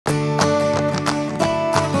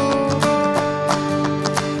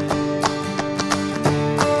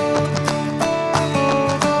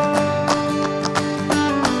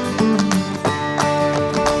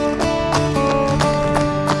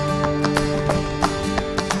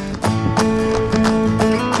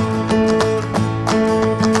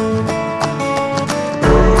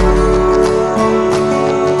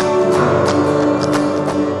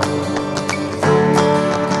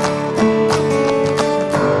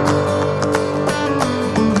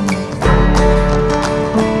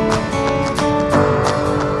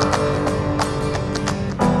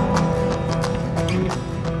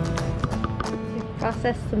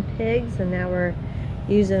So now we're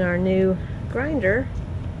using our new grinder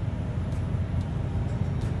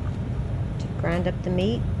to grind up the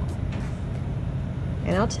meat.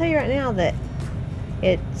 And I'll tell you right now that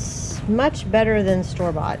it's much better than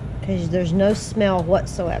store-bought because there's no smell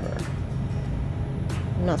whatsoever.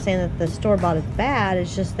 I'm not saying that the store-bought is bad,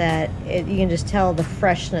 it's just that you can just tell the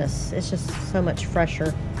freshness. It's just so much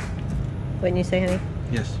fresher. Wouldn't you say, honey?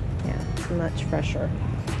 Yes. Yeah, it's much fresher.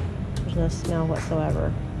 There's no smell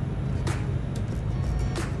whatsoever.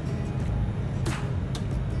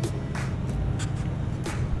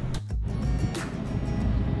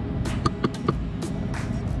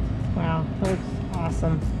 Wow, that looks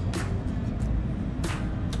awesome.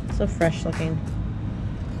 So fresh looking.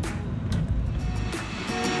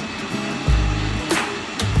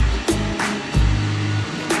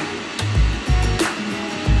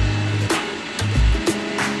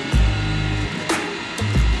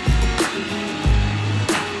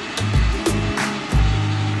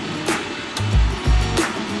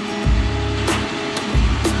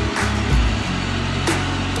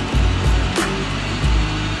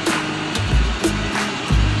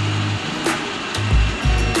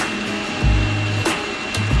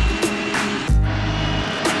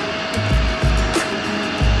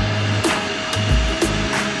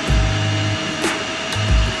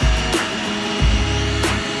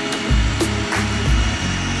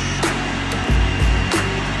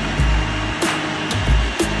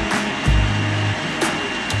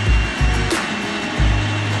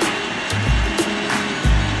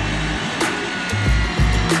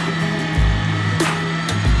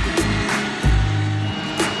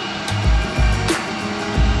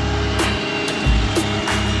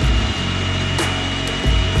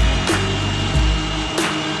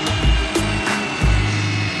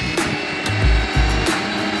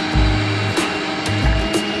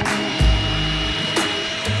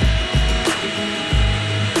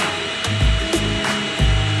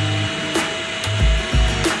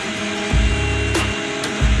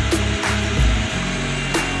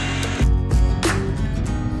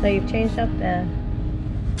 So you've changed up the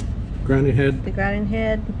Grinding head. the grinding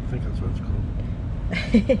head. I think that's what it's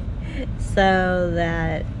called. So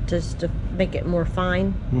that just to make it more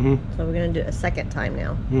fine. Mm-hmm. So we're gonna do it a second time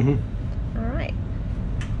now. Mm-hmm. All right.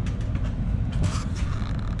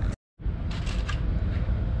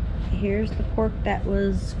 Here's the pork that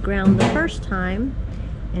was ground the first time,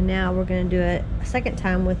 and now we're gonna do it a second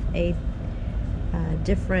time with a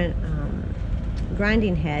different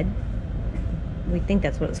grinding head. We think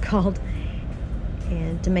that's what it's called,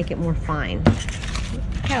 and to make it more fine.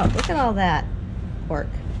 Hell, look at all that pork.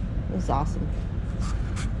 It was awesome.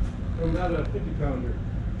 From about a 50-pounder.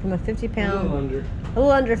 From a 50-pound, A a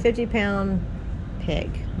little under a 50-pound pig.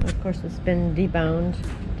 And of course, it's been deboned,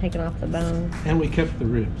 taken off the bone. And we kept the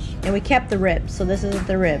ribs. And we kept the ribs, so this isn't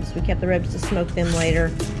the ribs. We kept the ribs to smoke them later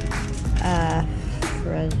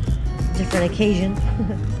for a different occasion.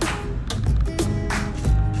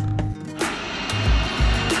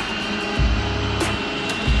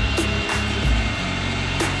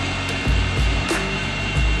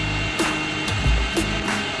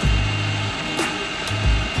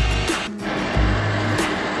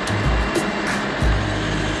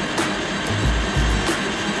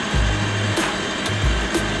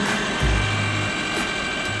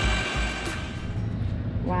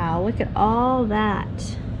 Wow, look at all that.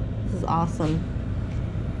 This is awesome.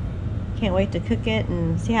 Can't wait to cook it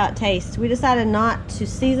and see how it tastes. We decided not to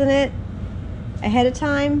season it ahead of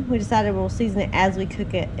time. We decided we'll season it as we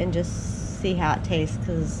cook it and just see how it tastes,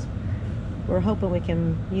 because we're hoping we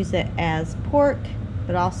can use it as pork,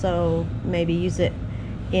 but also maybe use it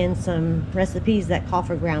in some recipes that call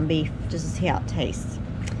for ground beef, just to see how it tastes.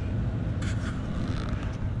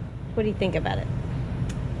 What do you think about it?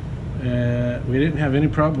 We didn't have any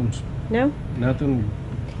problems. No? Nothing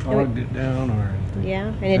bogged it down or anything. Yeah,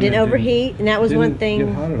 and it didn't overheat, and that was one thing.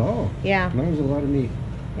 Didn't get hot at all. Yeah. And that was a lot of meat.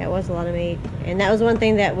 Yeah, it was a lot of meat. And that was one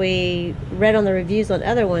thing that we read on the reviews on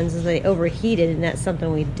other ones, is they overheated, and that's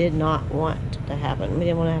something we did not want to happen. We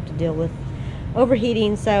didn't want to have to deal with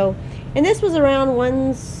overheating. So, and this was around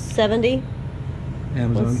 170.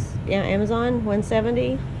 Amazon. Yeah, Amazon,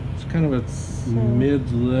 170. It's kind of a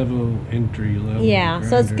mid-level, entry-level. Yeah,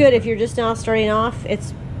 so it's good if you're just now starting off.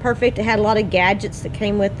 It's perfect. It had a lot of gadgets that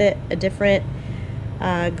came with it, a different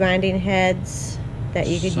grinding heads that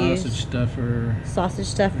you could use. Sausage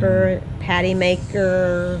stuffer, patty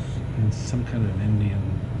maker. And some kind of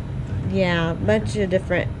Indian thing. Yeah, a bunch of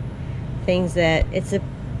different things that it's a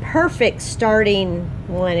perfect starting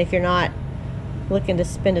one if you're not looking to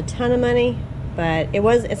spend a ton of money. But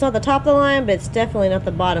it's not the top of the line, but it's definitely not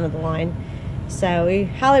the bottom of the line. So we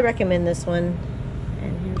highly recommend this one.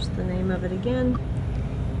 And here's the name of it again.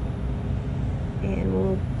 And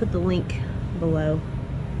we'll put the link below.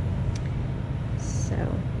 So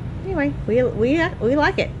anyway, we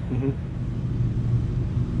like it. Mm-hmm.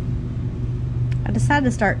 I decided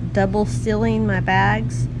to start double sealing my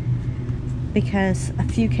bags because a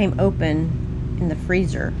few came open in the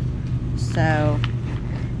freezer. So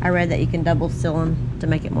I read that you can double seal them to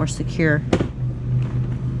make it more secure.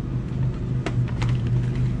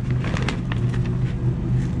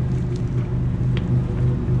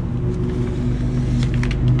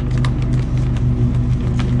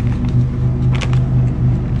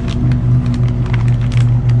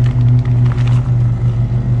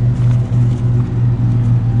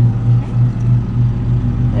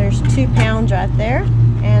 There's 2 pounds right there,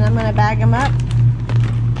 and I'm going to bag them up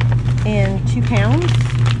in 2 pounds.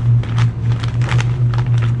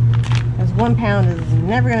 Because 1 pound is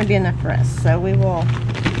never going to be enough for us, so we will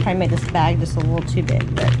probably make this bag just a little too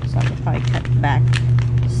big, but so I can probably cut it back,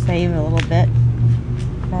 save a little bit.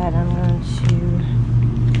 But I'm going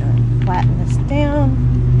to flatten this down.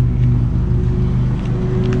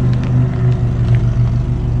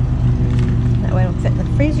 That way it'll fit in the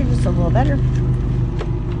freezer just a little better.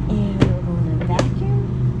 And we're going to vacuum.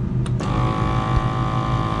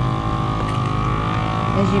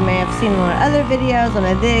 As you may have seen in one of other videos, I'm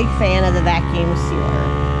a big fan of the vacuum sealer.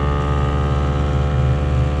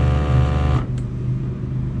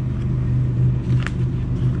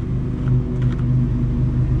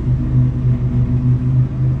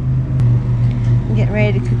 I'm getting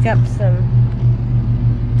ready to cook up some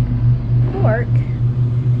pork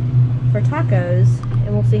for tacos,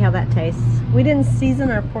 and we'll see how that tastes. We didn't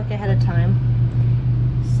season our pork ahead of time,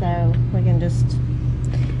 so we can just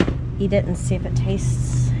eat it and see if it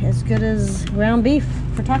tastes as good as ground beef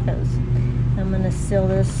for tacos. I'm gonna seal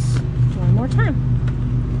this one more time,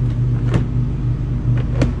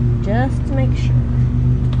 just to make sure.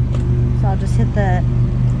 So I'll just hit the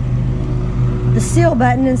seal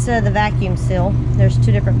button instead of the vacuum seal. There's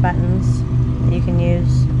 2 different buttons that you can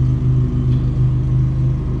use.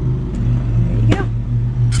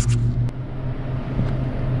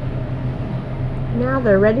 Now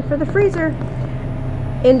they're ready for the freezer.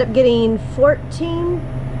 End up getting 14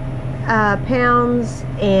 pounds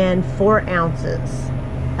and 4 ounces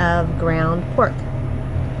of ground pork.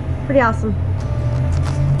 Pretty awesome.